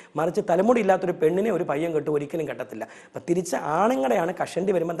വയ്ക്കും. മറിച്ച് തലമുടി ഇല്ലാത്തൊരു പെണ്ണിനെ ഒരു പയ്യൻ കെട്ടും, ഒരിക്കലും കെട്ടത്തില്ല. അപ്പം തിരിച്ച് ആണുങ്ങളുടെയാണ്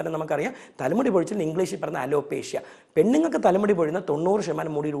കഷണ്ടി വരുമ്പോൾ തന്നെ നമുക്കറിയാം തലമുടി പൊഴിച്ചിൽ ഇംഗ്ലീഷിൽ പറഞ്ഞ അലോപേഷ്യ. പെണ്ണുങ്ങൾക്ക് തലമുടി പൊഴിയുന്ന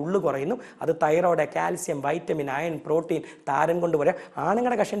 90% മുടിയുടെ ഉള്ളു കുറയുന്നു. അത് thyroid, calcium, vitamin, iron, protein, താരൻ കൊണ്ട് വരാം.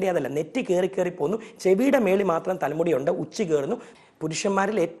 ആണുങ്ങളുടെ കഷണ്ടി അതല്ല, നെറ്റി കയറി പോകുന്നു, ചെവിയുടെ മേളിൽ മാത്രം തലമുടിയുണ്ട്, ഉച്ചി കയറുന്നു.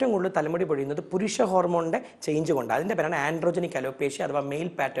 പുരുഷന്മാരിൽ ഏറ്റവും കൂടുതൽ തലമുടി പൊഴിയുന്നത് പുരുഷ ഹോർമോണിൻ്റെ ചേഞ്ച് കൊണ്ട്. അതിൻ്റെ പേരാണ് ആൻഡ്രോജനിക് അലോപേഷ്യ അഥവാ മെയിൽ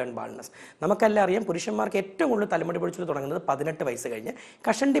പാറ്റേൺ ബാൾനെസ്. നമുക്കെല്ലാം അറിയാം പൊരുഷന്മാർക്ക് ഏറ്റവും കൂടുതൽ തലമുടി പൊഴിച്ചിൽ തുടങ്ങുന്നത് 18 വയസ്സ് കഴിഞ്ഞ്.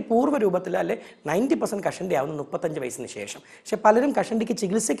 കഷണ്ടി പൂർവ്വ രൂപത്തിൽ അല്ലെ 90% കഷണ്ടി ആവുന്നത് 35 വയസ്സിന് ശേഷം. പക്ഷേ പലരും കഷണ്ടിക്ക്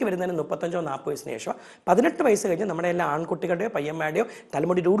ചികിത്സയ്ക്ക് വരുന്നതിന് 35 40 വയസ്സിന് ശേഷം. 18 വയസ്സ് കഴിഞ്ഞ് നമ്മുടെ എല്ലാ ആൺകുട്ടികളുടെയോ പയ്യന്മാരുടെയോ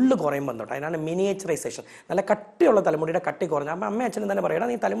തലമുടിയുടെ ഉള്ളു കുറയുമ്പോൾ തൊട്ട്. അതിനാണ് മിനിയേച്ചറൈസേഷൻ. നല്ല കട്ടിയുള്ള തലമുടിയുടെ കട്ടി കുറഞ്ഞു. അപ്പം അമ്മ അച്ഛനും തന്നെ പറയണം,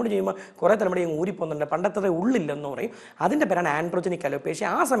 നീ തലമുടി ചെയ്യുമ്പോൾ കുറേ തലമുടി ഊരിപ്പോകുന്നുണ്ട്, പണ്ടത്തെ ഉള്ളില്ലെന്ന് പറയും. അതിൻ്റെ പേരാണ് ആൻഡ്രോജനിക് അലോപേഷ്യ.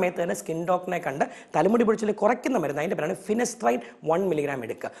 ആ സമയത്ത് തന്നെ സ്കിൻ ഡോക്ടറിനെ കണ്ട് തലമുടി പൊഴിച്ചിൽ കുറയ്ക്കുന്ന മരുന്ന്, അതിൻ്റെ പേരാണ് ഫിനസ്ട്രൈഡ് 1 മില്ലിഗ്രാം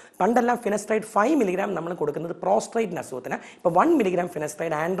എടുക്കുക. പണ്ടെല്ലാം ഫിനസ്ട്രൈഡ് 5 മില്ലിഗ്രാം നമ്മൾ കൊടുക്കുന്നത് പ്രോസ്ട്രേറ്റിന് അസുഖത്തിന്. ഇപ്പോൾ 1 മില്ലിഗ്രാം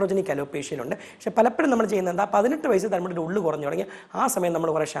ഫിനസ്ട്രൈഡ് ആൻഡ്രോജനിക് അലോപേഷ്യയിലുണ്ട്. പക്ഷേ പലപ്പോഴും നമ്മൾ ചെയ്യുന്നത് എന്താ, 18 വയസ്സ് തലമുടിയുടെ ഉള്ളു കുറഞ്ഞു തുടങ്ങി ആ സമയം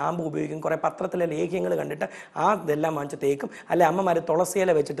നമ്മൾ കുറേ ഷാമ്പു ഉപയോഗിക്കും, കുറേ പത്രത്തിലെ ലേഖ്യങ്ങൾ കണ്ടിട്ട് ഇതെല്ലാം വാങ്ങിച്ച് തേക്കും. അല്ലെ അമ്മമാർ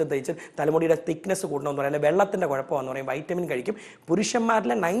തുളസിയില വെച്ചിട്ട് തേച്ച് തലമുടിയുടെ തിക്നെസ് കൂട്ടണമെന്ന് പറയും, അല്ലെങ്കിൽ വെള്ളത്തിൻ്റെ കുഴപ്പമാണെന്ന് പറയും, വൈറ്റമിൻ കഴിക്കും.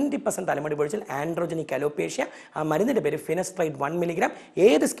 പുരുഷന്മാരിലെ 90% തലമുടി പൊഴിച്ചിൽ ആൻഡ്രോജനിക് അലോപേഷ്യ. ആ മരുന്നിൻ്റെ പേര് ഫിനസ്ട്രൈഡ് 1 മില്ലിഗ്രാം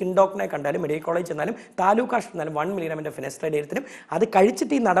ഏത് സ്കിൻ ഡോക്ടറിനെ കണ്ടാലും മെഡിക്കൽ കോളേജ് ചെന്നാലും താലൂക്ക് ആശുപത്രി ചെന്നാലും 1 മില്ലിഗ്രാമിൻ്റെ ഫിനസ്ട്രൈഡ് എടുത്തിരും. അത്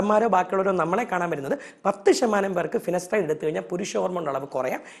കഴിച്ചിട്ട് ഈ നടന്മാരോ ബാക്കിയുള്ളവരോ നമ്മളെ കാണാൻ വരുന്നത് 10% പേർക്ക് ഫിനസ്ട്രൈഡ് എടുത്തു കഴിഞ്ഞാൽ പുരുഷ ഹോർമോൺ അളവ്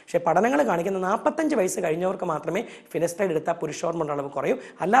കുറയാം. പക്ഷേ പഠനങ്ങൾ കാണിക്കുന്ന 45 വയസ്സ് കഴിഞ്ഞവർക്ക് മാത്രമേ ഫിനസ്ട്രൈഡ് എടുത്താൽ പുരുഷ ഹോർമോൺ അളവ് കുറയും.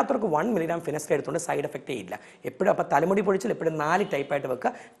 അല്ലാത്തവർക്ക് 1 മില്ലിഗ്രാം ഫിനസ്ട്രൈഡ് എടുത്തുകൊണ്ട് സൈഡ് എഫക്റ്റ് ചെയ്യില്ല. എപ്പോഴും അപ്പോൾ തലമുടി പൊഴിച്ചിൽ എപ്പോഴും 4 ടൈപ്പായിട്ട്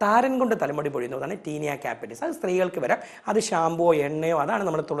വെക്കുക. താരൻ കൊണ്ട് തലമുടി പൊഴിയുന്നതാണ് ടീനിയ ക്യാപിറ്റിസ്. അത് സ്ത്രീകൾക്ക് വരാം. അത് ഷാമ്പുവോ എണ്ണയോ അതാണ്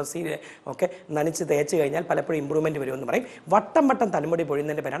നമ്മൾ തുളസി ഒക്കെ നനച്ച് തേച്ച് കഴിഞ്ഞാൽ പലപ്പോഴും ഇമ്പ്രൂവ്മെൻറ്റ് വരുമെന്ന് പറയും. വട്ടം തലമുടി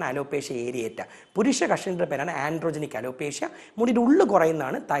പൊഴിയുന്നതിൻ്റെ പേരാണ് അലോപേഷ്യ ഏരിയേറ്റ. പുരുഷ കഷണ്ടിൻ്റെ പേരാണ് ആൻഡ്രോജനിക് അലോപേഷ്യ. മുടിയുടെ ഉള്ളു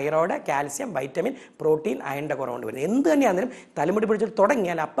കുറയുന്നതാണ് തൈറോയ്ഡ്, കാൽസ്യം, വൈറ്റമിൻ, പ്രോട്ടീൻ, അയണിൻ്റെ കുറവുകൊണ്ട് വരുന്നത്. എന്ത് തന്നെയാണെങ്കിലും തലമുടി പൊഴിച്ചിൽ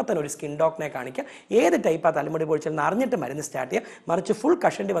തുടങ്ങിയാൽ അപ്പം തന്നെ ഒരു സ്കിൻ ഡോക്ടറെ കാണിക്കുക. ഏത് ടൈപ്പാണ് തലമുടി പൊഴിച്ചിൽ എന്ന് അറിഞ്ഞിട്ട് മരുന്ന് സ്റ്റാർട്ട് ചെയ്യുക. മറിച്ച് ഫുൾ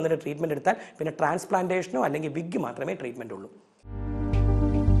കഷണ്ടി വന്നിട്ട് ട്രീറ്റ്മെൻറ്റ് എടുത്താൽ പിന്നെ ട്രാൻസ്പ്ലാന്റേഷനോ അല്ലെങ്കിൽ വിഗ് മാത്രമേ ട്രീറ്റ്മെൻറ്റ് ഉള്ളൂ.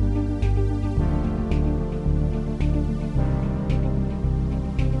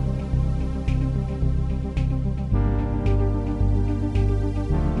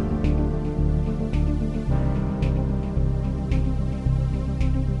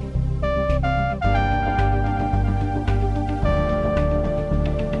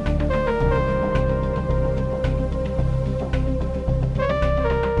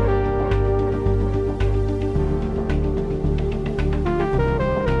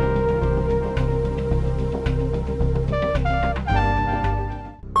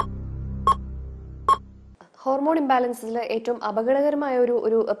 ഹോർമോൺ ഇംബാലൻസിൽ ഏറ്റവും അപകടകരമായ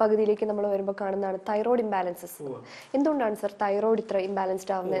ഒരു പകുതിയിലേക്ക് നമ്മൾ വരുമ്പോൾ കാണുന്നതാണ് തൈറോയ്ഡ് ഇംബാലൻസസ്. എന്തുകൊണ്ടാണ് സർ തൈറോയ്ഡ് ഇത്ര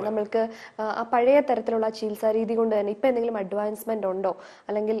ഇംബാലൻസ്ഡ് ആവുന്നത്? നമ്മൾക്ക് ആ പഴയ തരത്തിലുള്ള ചികിത്സാ രീതി കൊണ്ട് തന്നെ ഇപ്പം എന്തെങ്കിലും അഡ്വാൻസ്മെന്റ് ഉണ്ടോ,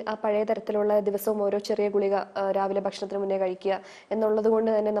 അല്ലെങ്കിൽ ആ പഴയ തരത്തിലുള്ള ദിവസവും ഓരോ ചെറിയ ഗുളിക രാവിലെ ഭക്ഷണത്തിന് മുന്നേ കഴിക്കുക എന്നുള്ളത്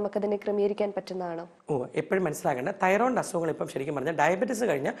കൊണ്ട് തന്നെ നമുക്കതിനെ ക്രമീകരിക്കാൻ പറ്റുന്നതാണോ? എപ്പോഴും മനസ്സിലാക്കേണ്ട തൈറോയ്ഡ് അസുഖങ്ങൾ ഇപ്പം ശരിക്കും പറഞ്ഞാൽ ഡയബറ്റീസ്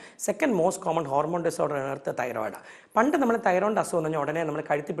കഴിഞ്ഞാൽ second most common hormone disorder ആണ് തൈറോയ്ഡാണ്. പണ്ട് നമ്മൾ തൈറോയ്ഡ് അസുഖം എന്ന് പറഞ്ഞാൽ ഉടനെ നമ്മൾ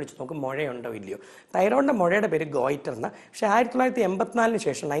കഴുത്തി പിടിച്ച് നോക്കും മുഴയുണ്ടോ ഇല്ലയോ. തൈറോയ്ഡിൻ്റെ മുഴയുടെ പേര് ഗോയിറ്റർ എന്ന. പക്ഷേ 1984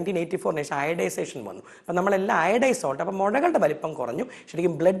 ശേഷം 1984 ശേഷം അയഡൈസേഷൻ വന്നു. അപ്പം നമ്മളെല്ലാം അയഡൈസ് ആവട്ടെ. അപ്പം മുഴകളുടെ വലിപ്പം കുറഞ്ഞു.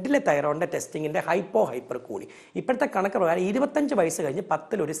 ശരിക്കും ബ്ലഡിലെ തൈറോയിഡിൻ്റെ ടെസ്റ്റിങ്ങിൻ്റെ ഹൈപ്പർ കൂടി. ഇപ്പോഴത്തെ കണക്ക് പ്രകാരം 25 വയസ്സ് കഴിഞ്ഞ്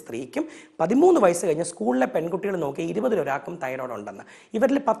 10 ഒരു സ്ത്രീക്കും 13 വയസ്സ് കഴിഞ്ഞ് സ്കൂളിലെ പെൺകുട്ടികൾ നോക്കി 20 ഒരാൾക്കും തൈറോയ്ഡ് ഉണ്ടെന്ന്.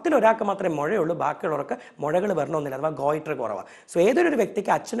 ഇവരിൽ 10 ഒരാൾക്ക് മാത്രമേ മുഴയുള്ളൂ. ബാക്കിയുള്ളവർക്ക് മുഴകൾ വരണമെന്നില്ല, അഥവാ ഗോയിറ്റർ കുറവാണ്. സോ ഏതൊരു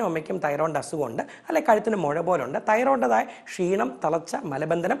വ്യക്തിക്ക് അച്ഛനും അമ്മയ്ക്കും തൈറോയ്ഡ് അസുഖമുണ്ട്, അല്ലെങ്കിൽ കഴുത്തിന് മുഴ പോലെ ഉണ്ട്, തൈറോയ്ഡായ ക്ഷീണം, തളർച്ച,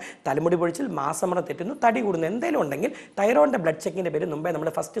 മലബന്ധനം, തലമുടി പൊഴിച്ചിൽ, മാസമുറ തെറ്റുന്നു, തടി കൂടുന്നു, എന്തെങ്കിലും ഉണ്ടെങ്കിൽ തൈറോയിഡിന്റെ ബ്ലഡ് ചെക്കിന്റെ പേര് മുമ്പേ നമ്മൾ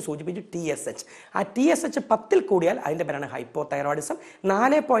ഫസ്റ്റ് സൂചിപ്പിച്ചു TSH. ആ TSH 10 കൂടിയാൽ അതിന്റെ പേരാണ് ഹൈപ്പോതൈറോയിഡിസം.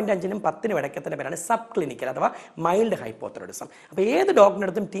 4.5-നും 10-നും ഇടയ്ക്കത്തിന്റെ പേരാണ് സബ് ക്ലിനിക്കൽ അഥവാ മൈൽഡ് ഹൈപ്പോതൈറോയിഡിസം. അപ്പോൾ ഏത് ഡോക്ടറിന്റെ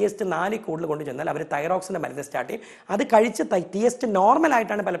അടുത്തും TSH 4 കൂടുതൽ കൊണ്ട് ചെന്നാൽ അവർ തൈറോക്സിന്റെ മരുന്ന് സ്റ്റാർട്ട് ചെയ്യും. അത് കഴിച്ച് TSH നോർമൽ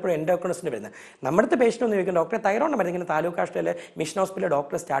ആയിട്ടാണ് പലപ്പോഴും എൻഡോക്രിനോസിന് വരുന്നത്. നമ്മുടെ അടുത്ത് പേഷ്യൻ്റ് ഒന്ന് ചോദിക്കും, ഡോക്ടറെ തൈറോയിഡ് മരുന്ന് ഇങ്ങനെ താലൂക്ക് ആശുപത്രിയിലെ മിഷൻ ഹോസ്പിറ്റലിലെ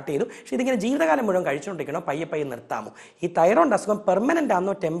ഡോക്ടർ സ്റ്റാർട്ട് ചെയ്തു, പക്ഷേ ഇതിങ്ങനെ ജീവിതകാലം മുഴുവൻ കഴിച്ചുകൊണ്ടിരിക്കണോ, പയ്യെ നിർത്താമോ? ഈ തൈറോയിഡ് അസുഖം പെർമനന്റ്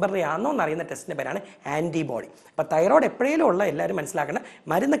ആണോ ടെമ്പററി ആണോ എന്നറിയുന്ന ടെസ്റ്റിന്റെ പേരാണ് ആന്റിബോഡി. അപ്പോൾ തൈറോയ്ഡ് എപ്പോഴേലും ഉള്ള എല്ലാവരും മനസ്സിലാക്കണം,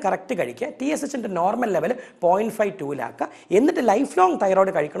 മരുന്ന് കറക്റ്റ് കഴിക്കുക. TSHന്റെ നോർമൽ ലെവൽ 0.52 എന്നിട്ട് ലൈഫ് ലോങ്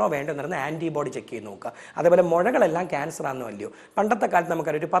തൈറോയ്ഡ് കഴിക്കണോ വേണ്ടോ എന്ന് ആന്റിബോഡി ചെക്ക് ചെയ്ത് നോക്കുക. അതേപോലെ മുഴകളെല്ലാം ക്യാൻസർ ആണെന്നോ അല്ലയോ. പണ്ടത്തെ കാലത്ത്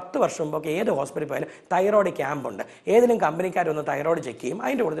നമുക്കറിയാം, ഒരു 10 വർഷം മുമ്പൊക്കെ ഏത് ഹോസ്പിറ്റലിൽ പോയാലും തൈറോയ്ഡ് ക്യാമ്പ് ഉണ്ട്. ഏതെങ്കിലും കമ്പനിക്കാരൊന്ന് തൈറോയ്ഡ് ചെക്ക് ചെയ്യും,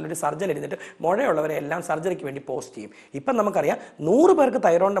 അതിൻ്റെ കൂടുതൽ ഒരു സർജൻ ഇരുന്നിട്ട് മുഴയുള്ളവരെ എല്ലാം സർജറിക്ക് വേണ്ടി പോസ്റ്റ് ചെയ്യും. ഇപ്പം നമുക്കറിയാം 100 പേർക്ക്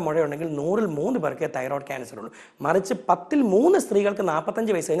തൈറോയിഡിൻ്റെ മുഴയുണ്ടെങ്കിൽ 100-ൽ 3 പേർക്ക് തൈറോയ്ഡ് ക്യാൻസർ ഉള്ളൂ. മറിച്ച് 10-ൽ 3 സ്ത്രീകൾക്ക്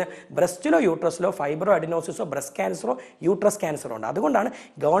 45 വയസ്സ് കഴിഞ്ഞാൽ ബ്രസ്റ്റിലോ യൂട്രസിലോ ഫൈബ്രോ അഡിനോസിസോ ബ്രസ്റ്റ് ക്യാൻസറോ യൂട്രസ് ക്യാൻസറോ ഉണ്ട്. അതുകൊണ്ടാണ്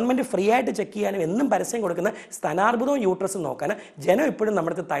ഗവൺമെന്റ് ഫ്രീ ആയിട്ട് ചെക്ക് ചെയ്യാനും എന്നും പരസ്യം കൊടുക്കുന്ന സ്ഥാനാർബുദവും യൂട്രസും നോക്കാൻ ജനം ഇപ്പോഴും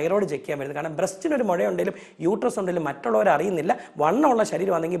നമ്മുടെ തൈറോയ്ഡ് ചെക്ക് ചെയ്യാൻ വരുന്നത്. കാരണം ബ്രസ്റ്റിനൊരു മുഴയുണ്ടെങ്കിലും യൂട്രസ് ഉണ്ടെങ്കിലും മറ്റുള്ളവർ അറിയുന്നില്ല. വണ്ണമുള്ള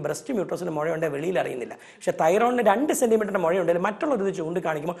ശരീരമാണെങ്കിൽ ബ്രസ്റ്റും യൂട്രസിന് മുഴയുണ്ടെങ്കിൽ വെളിയിൽ അറിയുന്നില്ല. പക്ഷേ തൈറോയിഡിന് 2 സെന്റിമീറ്ററിന്റെ മുഴയുണ്ടെങ്കിലും മറ്റുള്ളവർ ഇത്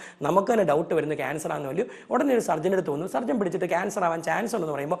ചൂണ്ടിക്കാണിക്കുമ്പോൾ നമുക്ക് തന്നെ ഡൗട്ട് വരുന്നു ക്യാൻസർ ആണെന്ന് വലിയ. ഉടനെ ഒരു സർജൻ എടുത്ത് തോന്നുന്നു, സർജൻ പിടിച്ചിട്ട് ക്യാൻസർ ആവാൻ ചാൻസ്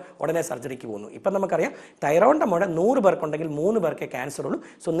ഉണ്ടെന്ന് പറയുമ്പോൾ ഉടനെ സർജറിക്ക് പോകുന്നു. ഇപ്പം നമുക്കറിയാം തൈറോയിഡിന്റെ മുഴ 100 പേർക്കുണ്ടെങ്കിൽ 3 പേർക്ക് ക്യാൻസർ ഉള്ളൂ.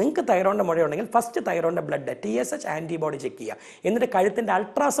 സോ നിങ്ങൾക്ക് തൈറോയിഡിന്റെ മുഴയുണ്ടെങ്കിൽ ഫസ്റ്റ് തൈറോയിഡിന്റെ ബ്ലഡ് TSH ആന്റിബോഡി ചെക്ക് ചെയ്യുക. എന്നിട്ട് കഴുത്തിന്റെ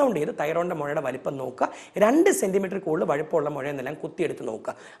അൾട്രാസൗണ്ട് ചെയ്ത് തൈറോയിഡിന്റെ മുഴയുടെ വലിപ്പം നോക്കുക. 2 സെന്റിമീറ്റർ കൂടുതൽ വഴുപ്പമുള്ള മുഴയെന്നെല്ലാം കുത്തിയെടുത്ത്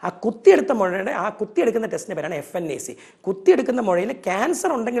നോക്കുക. ആ കുത്തിയെടുത്ത മുഴയുടെ കുത്തിയെടുക്കുന്ന ടെസ്റ്റിന്റെ പേരാണ് FNAC. കുത്തിയെടുക്കുന്ന മുഴയിൽ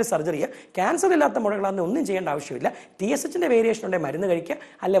ക്യാൻസർ ഉണ്ടെങ്കിൽ സർജറി ചെയ്യുക. ക്യാൻസർ ഇല്ലാത്ത മുഴകളാണെന്ന് ഒന്നും ചെയ്യേണ്ട ആവശ്യമില്ല. TSHന്റെ വേരിയേഷൻ ഉണ്ടെങ്കിൽ മരുന്ന് കഴിക്കുക,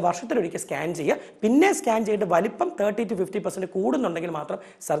 അല്ലെ വർഷത്തിലൊരിക്കൽ സ്കാൻ ചെയ്യുക. പിന്നെ സ്കാൻ ചെയ്തിട്ട് വലിപ്പം 30 to 50% കൂടുന്നുണ്ടെങ്കിൽ മാത്രം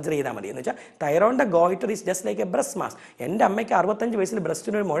സർജറി ചെയ്താൽ മതി. എന്ന് വെച്ചാൽ തൈറോയിഡിന്റെ goitre is just like A breast mass. എൻ്റെ അമ്മയ്ക്ക് 65 വയസ്സിൽ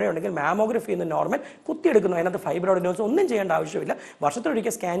ബ്രസ്റ്റിനൊരു മുഴയുണ്ടെങ്കിൽ മാമോഗ്രഫി എന്ന് നോർമൽ കുത്തിയെടുക്കുന്നു, അതിനകത്ത് ഫൈബ്രോയിഡ് ഒന്നും ചെയ്യേണ്ട ആവശ്യമില്ല.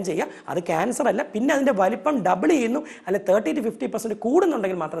 വർഷത്തിലൊരിക്കൽ സ്കാൻ ചെയ്യുക. അത് ക്യാൻസർ അല്ല, പിന്നെ അതിൻ്റെ വലിപ്പം ഡബിൾ ചെയ്യുന്നു, അല്ലെ 30 to 50%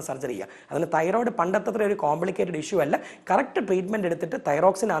 കൂടുന്നുണ്ടെങ്കിൽ മാത്രം സർജറി ചെയ്യുക. അതിന് തൈറോയിഡ് പണ്ടത്തെ ഒരു കോംപ്ലിക്കേറ്റഡ് ഇഷ്യൂ അല്ല. കറക്റ്റ് ട്രീറ്റ്മെന്റ് എടുത്തിട്ട്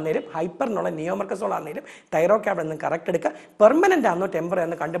തൈറോക്സിൻ ആണെങ്കിലും ഹൈപ്പറിനുള്ള നിയോമർക്കസോൾ ആണെങ്കിലും തൈറോക്യാബ് എന്ന് കറക്റ്റ് എടുക്കുക. പെർമനന്റ് ആണോ ടെമ്പററി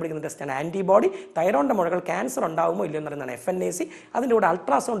എന്ന് കണ്ടുപിടിക്കുന്ന ടെസ്റ്റാണ് ആന്റിബോഡി. തൈറോയിഡിന്റെ മുഴകൾ ക്യാൻസർ ഉണ്ടാവുമോ ഇല്ലയോ എന്ന് പറയുന്നതാണ് FNAC. അതിൻ്റെ കൂടെ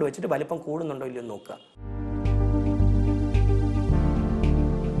അൾട്രാസൗണ്ട് വെച്ചിട്ട് വലിപ്പം കൂടുന്നുണ്ടോ ഇല്ലയോ നോക്കുക.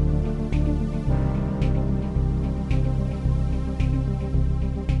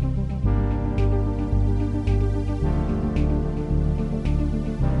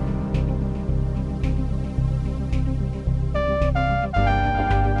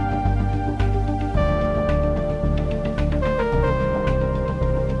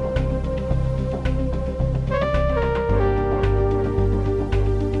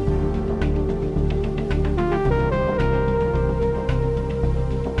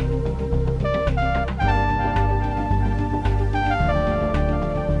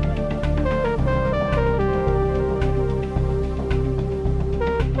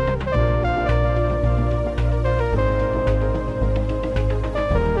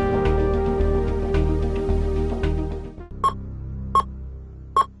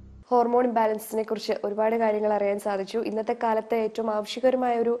 ഹോർമോൺ ഇംബാലൻസിനെ കുറിച്ച് ഒരുപാട് കാര്യങ്ങൾ അറിയാൻ സാധിച്ചു. ഇന്നത്തെ കാലത്തെ ഏറ്റവും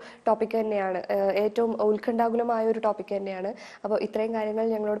ആവശ്യകരമായ ഒരു ടോപ്പിക് തന്നെയാണ്, ഏറ്റവും ഉത്കണ്ഠാകുലമായ ഒരു ടോപ്പിക് തന്നെയാണ്. അപ്പോൾ ഇത്രയും കാര്യങ്ങൾ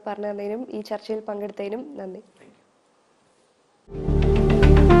ഞങ്ങളോട് പറഞ്ഞു തന്നതിനും ഈ ചർച്ചയിൽ പങ്കെടുത്തതിനും നന്ദി.